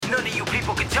you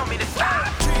people can tell me to stop.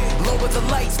 Lower the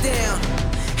lights down,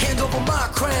 hand over my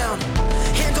crown,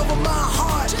 hand over my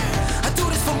heart. I do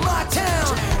this for my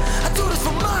town, I do this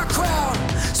for my crowd.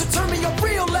 So turn me up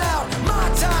real loud, my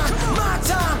time.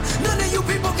 None of you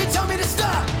people can tell me to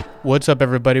stop. What's up,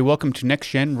 everybody? Welcome to Next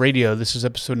Gen Radio. This is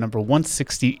episode number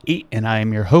 168, and I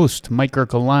am your host, Mike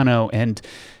Ercolano. And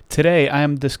today I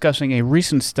am discussing a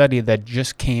recent study that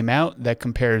just came out that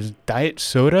compares diet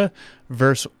soda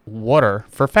versus water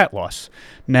for fat loss.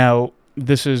 Now,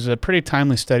 this is a pretty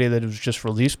timely study that was just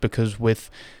released because with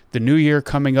the new year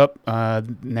coming up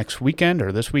next weekend,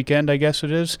 or this weekend, I guess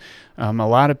it is, a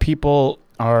lot of people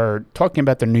are talking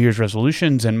about their New Year's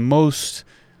resolutions, and most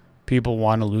people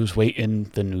want to lose weight in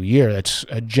the new year. That's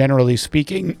generally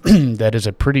speaking, that is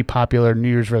a pretty popular New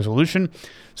Year's resolution.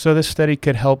 So this study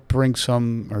could help bring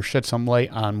some or shed some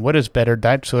light on what is better,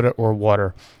 diet soda or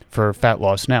water for fat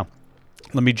loss. Now,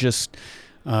 let me just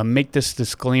make this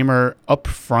disclaimer up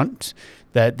front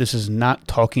that this is not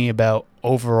talking about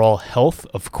overall health.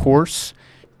 Of course,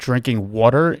 drinking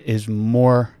water is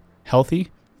more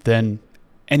healthy than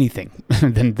anything,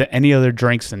 than any other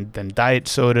drinks, than diet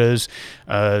sodas,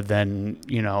 than,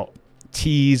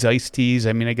 teas, iced teas.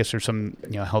 I mean, I guess there's some,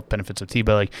 health benefits of tea,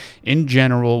 but like in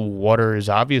general, water is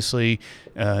obviously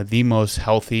the most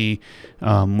healthy,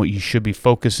 what you should be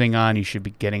focusing on. You should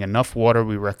be getting enough water.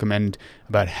 We recommend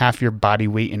about half your body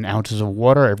weight in ounces of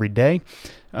water every day.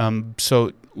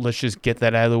 So let's just get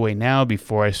that out of the way now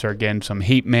before I start getting some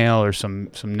hate mail or some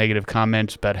negative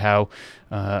comments about how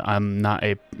I'm not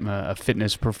a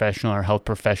fitness professional or health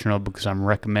professional because I'm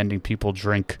recommending people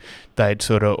drink diet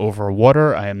soda over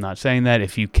water. I am not saying that.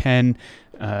 If you can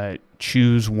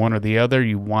choose one or the other,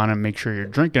 you want to make sure you're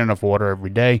drinking enough water every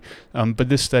day. But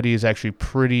this study is actually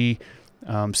pretty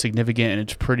significant, and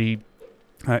it's pretty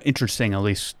interesting, at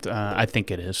least I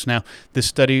think it is. Now, this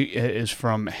study is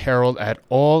from Harold et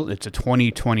al. It's a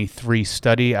 2023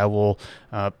 study. I will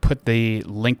put the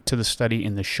link to the study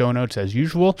in the show notes as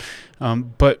usual.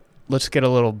 But let's get a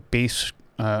little base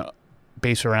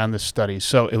around this study.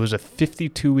 So it was a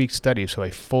 52-week study, so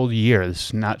a full year. This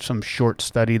is not some short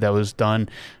study that was done,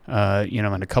 in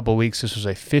a couple of weeks. This was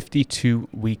a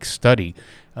 52-week study.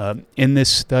 In this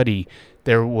study,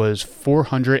 there was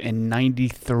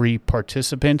 493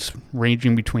 participants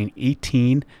ranging between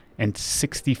 18 and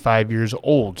 65 years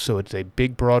old. So it's a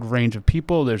big, broad range of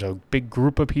people. There's a big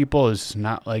group of people. It's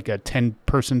not like a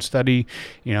 10-person study.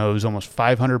 It was almost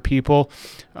 500 people.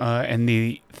 And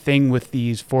the thing with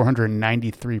these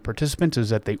 493 participants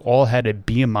is that they all had a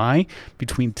BMI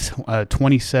between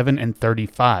 27 and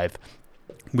 35,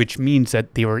 which means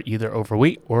that they were either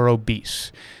overweight or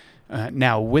obese.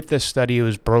 Now, with this study, it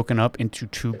was broken up into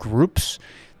two groups,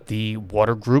 the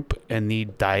water group and the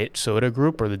diet soda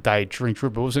group, or the diet drink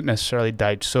group. It wasn't necessarily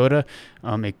diet soda.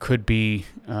 It could be,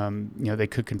 they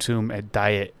could consume a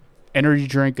diet energy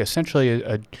drink, essentially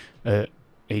a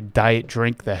diet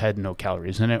drink that had no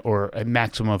calories in it, or a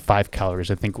maximum of 5 calories,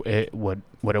 I think what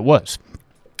it was.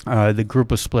 The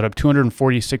group was split up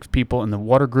 246 people in the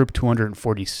water group,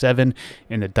 247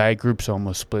 in the diet group, so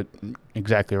almost split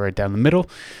exactly right down the middle.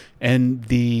 And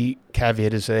the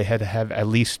caveat is they had to have at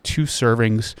least 2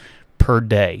 servings per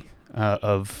day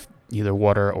of either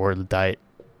water or the diet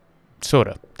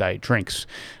soda, diet drinks.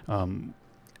 And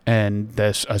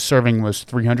a serving was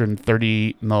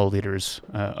 330 milliliters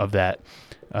of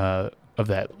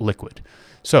that liquid.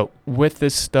 So with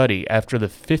this study, after the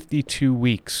 52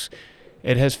 weeks,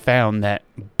 it has found that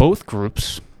both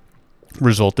groups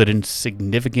resulted in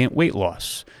significant weight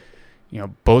loss.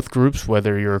 Both groups,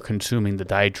 whether you're consuming the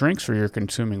diet drinks or you're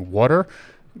consuming water,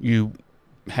 you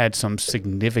had some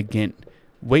significant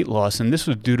weight loss. And this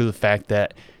was due to the fact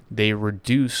that they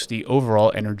reduced the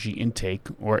overall energy intake,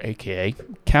 or AKA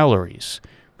calories.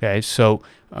 Okay, so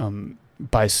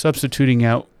by substituting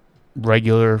out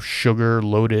regular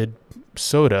sugar-loaded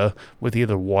soda with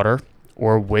either water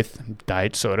or with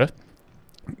diet soda,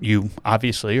 you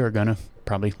obviously are going to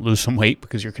probably lose some weight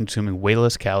because you're consuming way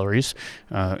less calories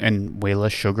and way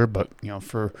less sugar. But,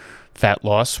 for fat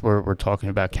loss, we're talking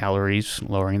about calories,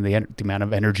 lowering the amount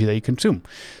of energy that you consume.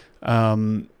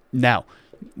 Now,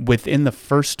 within the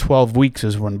first 12 weeks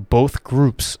is when both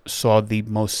groups saw the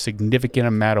most significant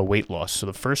amount of weight loss. So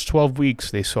the first 12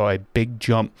 weeks, they saw a big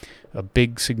jump, a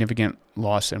big significant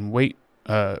loss in weight,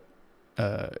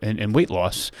 in weight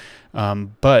loss.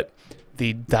 But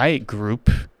the diet group,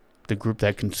 the group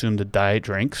that consumed the diet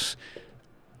drinks,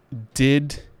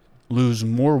 did lose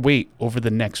more weight over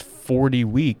the next 40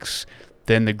 weeks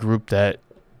than the group that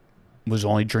was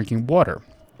only drinking water.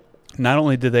 Not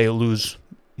only did they lose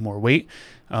more weight,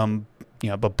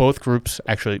 but both groups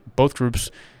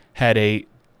had a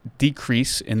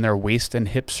decrease in their waist and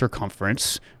hip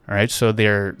circumference. All right, so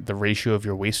they're the ratio of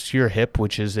your waist to your hip,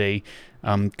 which is a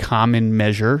common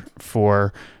measure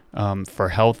for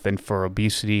health and for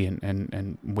obesity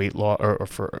and weight loss or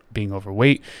for being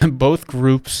overweight. Both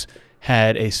groups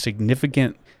had a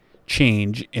significant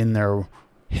change in their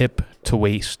hip to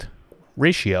waist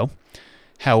ratio.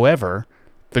 However,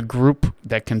 the group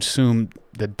that consumed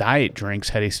the diet drinks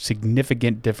had a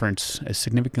significant difference, a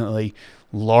significantly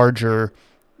larger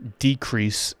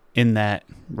decrease in that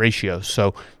ratio.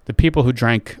 So the people who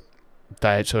drank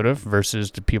diet soda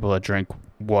versus the people that drank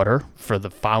water for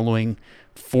the following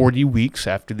 40 weeks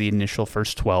after the initial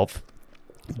first 12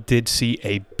 did see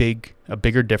a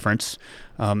bigger difference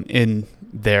in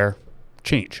their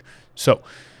change. So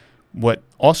what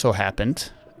also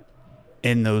happened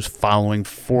in those following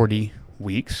 40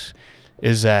 weeks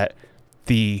is that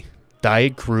the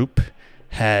diet group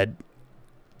had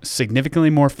significantly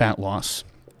more fat loss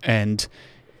and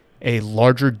a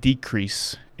larger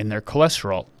decrease in their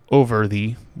cholesterol over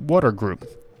the water group.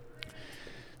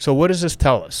 So what does this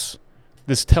tell us?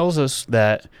 This tells us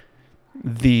that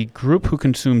the group who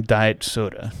consumed diet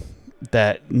soda,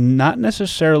 that not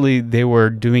necessarily they were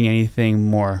doing anything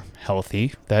more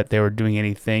healthy, that they were doing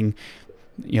anything,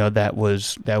 that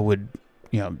would,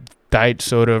 diet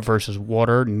soda versus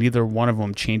water, neither one of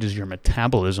them changes your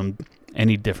metabolism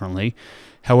any differently.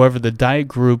 However, the diet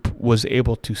group was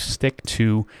able to stick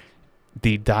to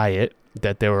the diet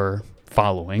that they were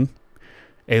following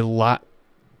a lot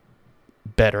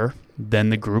better than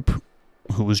the group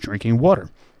who was drinking water,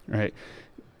 right?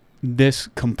 This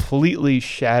completely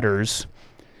shatters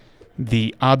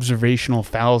the observational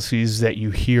fallacies that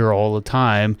you hear all the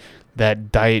time,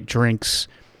 that diet drinks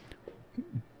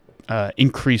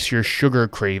increase your sugar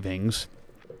cravings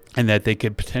and that they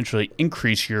could potentially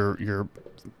increase your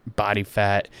body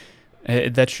fat.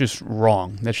 That's just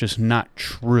wrong. That's just not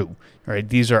true. Right?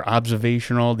 These are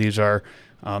observational. These are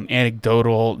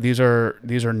anecdotal. These are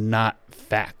not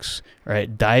facts.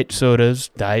 Right? Diet sodas,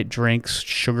 diet drinks,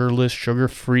 sugarless,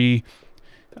 sugar-free.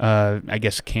 I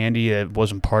guess candy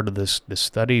wasn't part of this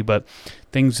study, but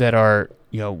things that are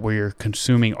where you're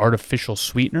consuming artificial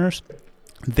sweeteners,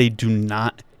 they do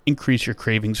not increase your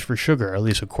cravings for sugar, at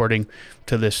least according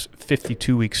to this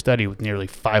 52-week study with nearly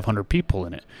 500 people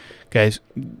in it. Guys,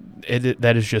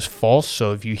 that is just false.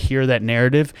 So if you hear that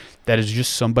narrative, that is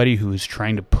just somebody who is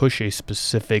trying to push a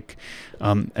specific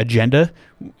agenda,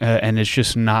 and it's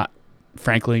just not,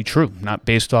 frankly, true, not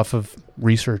based off of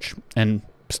research and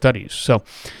studies. So,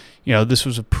 this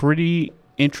was a pretty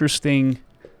interesting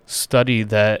study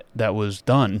that was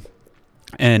done,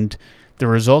 and the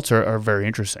results are very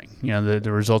interesting.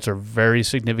 The results are very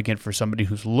significant for somebody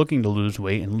who's looking to lose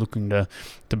weight and looking to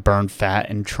burn fat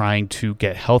and trying to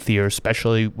get healthier,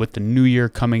 especially with the new year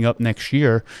coming up next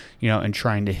year, and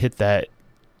trying to hit that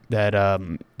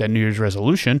New Year's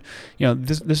resolution.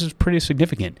 This is pretty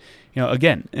significant.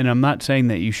 Again, and I'm not saying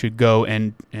that you should go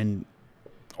and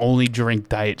only drink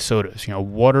diet sodas.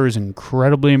 Water is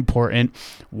incredibly important.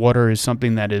 Water is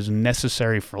something that is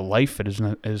necessary for life. It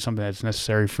is something that's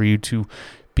necessary for you to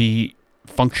be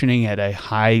functioning at a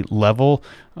high level,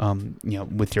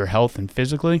 with your health and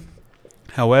physically.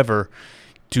 However,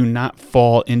 do not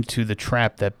fall into the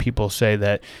trap that people say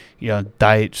that,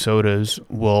 diet sodas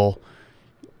will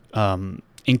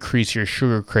increase your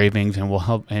sugar cravings and will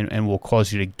help and will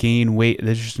cause you to gain weight.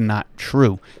 That's just not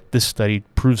true. This study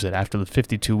proves it. After the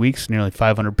 52 weeks, nearly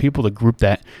 500 people, the group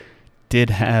that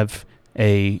did have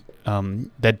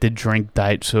that did drink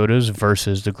diet sodas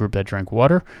versus the group that drank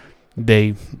water,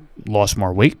 they lost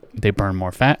more weight, they burned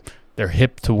more fat, their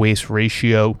hip to waist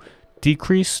ratio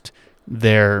decreased,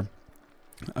 their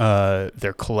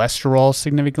cholesterol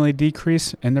significantly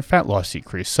decreased, and their fat loss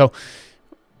decreased. So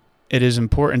it is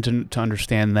important to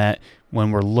understand that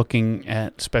when we're looking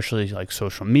at, especially like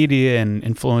social media and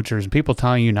influencers and people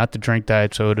telling you not to drink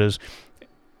diet sodas,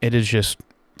 it is just,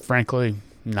 frankly,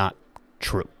 not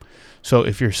true. So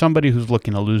if you're somebody who's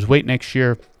looking to lose weight next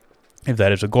year, if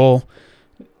that is a goal,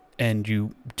 and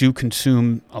you do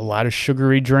consume a lot of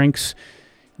sugary drinks,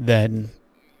 then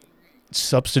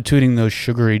substituting those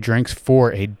sugary drinks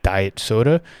for a diet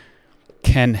soda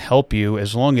can help you,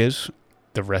 as long as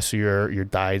the rest of your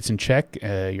diet's in check,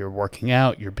 you're working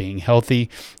out, you're being healthy.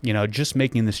 Just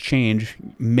making this change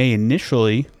may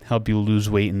initially help you lose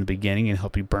weight in the beginning and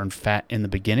help you burn fat in the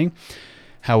beginning.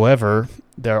 However,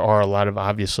 there are a lot of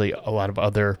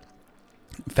other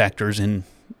factors in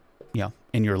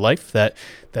your life that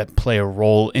play a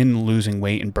role in losing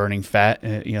weight and burning fat.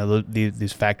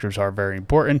 These factors are very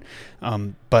important.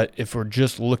 But if we're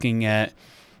just looking at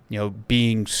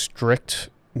being strict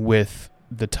with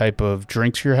the type of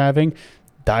drinks you're having,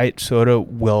 diet soda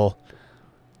will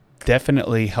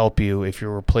definitely help you if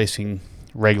you're replacing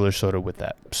regular soda with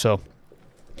that. So,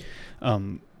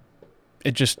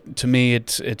 it just, to me,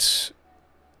 it's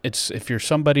if you're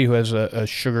somebody who has a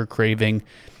sugar craving,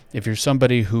 if you're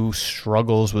somebody who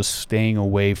struggles with staying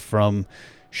away from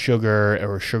sugar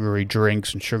or sugary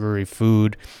drinks and sugary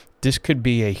food, this could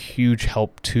be a huge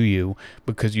help to you,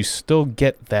 because you still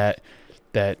get that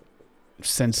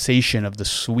sensation of the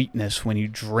sweetness when you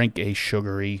drink a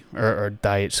sugary or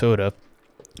diet soda.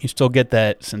 You still get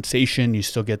that sensation. You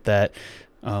still get that.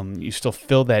 You still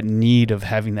feel that need of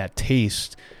having that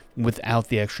taste without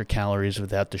the extra calories,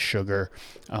 without the sugar.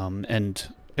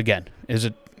 And again, is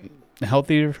it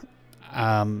healthier?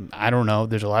 I don't know.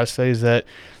 There's a lot of studies that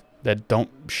don't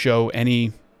show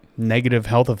any negative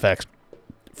health effects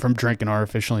from drinking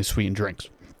artificially sweetened drinks.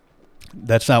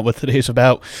 That's not what today's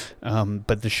about,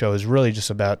 but the show is really just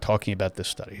about talking about this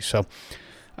study. So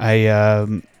I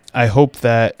hope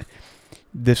that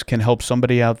this can help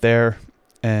somebody out there,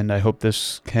 and I hope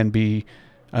this can be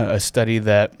a study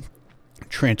that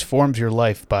transforms your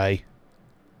life by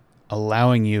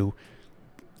allowing you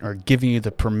or giving you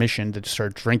the permission to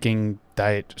start drinking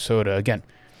diet soda. Again,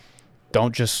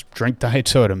 don't just drink diet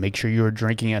soda. Make sure you're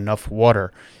drinking enough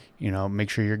water. Make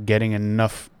sure you're getting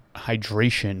enough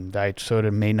hydration. Diet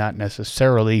soda may not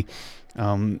necessarily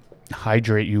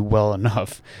hydrate you well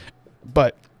enough.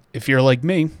 But if you're like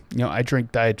me, I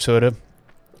drink diet soda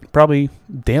probably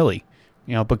daily,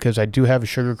 because I do have a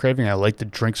sugar craving. I like to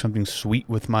drink something sweet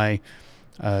with my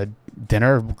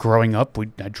dinner. Growing up,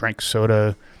 I drank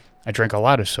soda. I drank a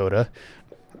lot of soda.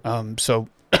 So,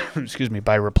 excuse me,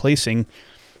 by replacing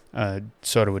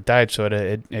soda with diet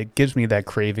soda, it gives me that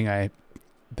craving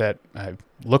that I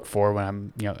look for when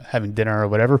I'm having dinner or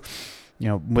whatever,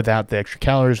 without the extra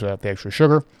calories, without the extra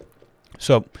sugar.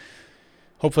 So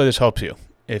hopefully this helps you.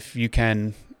 If you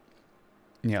can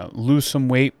lose some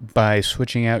weight by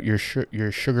switching out your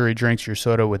sugary drinks, your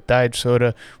soda with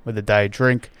a diet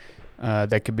drink,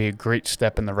 that could be a great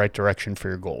step in the right direction for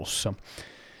your goals. So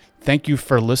thank you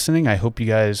for listening. I hope you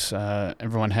guys,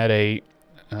 everyone had a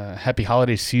happy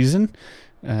holiday season,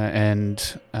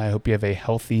 and I hope you have a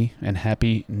healthy and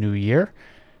happy new year.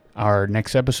 Our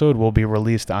next episode will be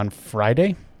released on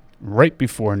Friday, right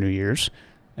before New Year's.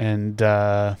 And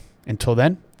until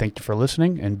then, thank you for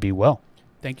listening, and be well.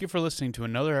 Thank you for listening to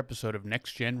another episode of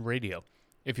Next Gen Radio.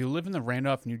 If you live in the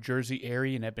Randolph, New Jersey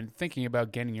area and have been thinking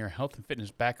about getting your health and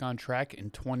fitness back on track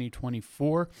in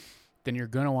 2024, then you're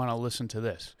going to want to listen to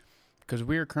this, because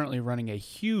we are currently running a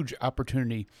huge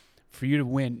opportunity for you to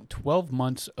win 12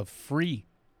 months of free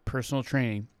personal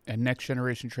training at Next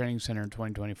Generation Training Center in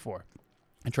 2024.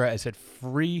 That's right, I said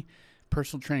free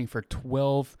personal training for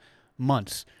 12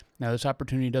 months. Now, this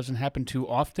opportunity doesn't happen too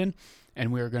often,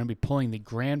 and we are going to be pulling the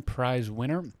grand prize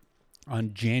winner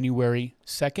on January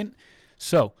 2nd.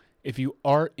 So if you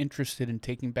are interested in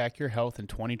taking back your health in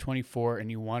 2024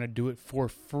 and you want to do it for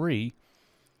free,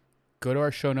 go to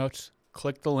our show notes,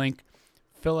 click the link,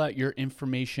 fill out your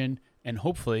information, and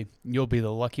hopefully you'll be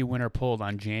the lucky winner pulled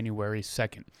on January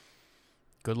 2nd.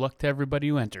 Good luck to everybody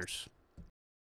who enters.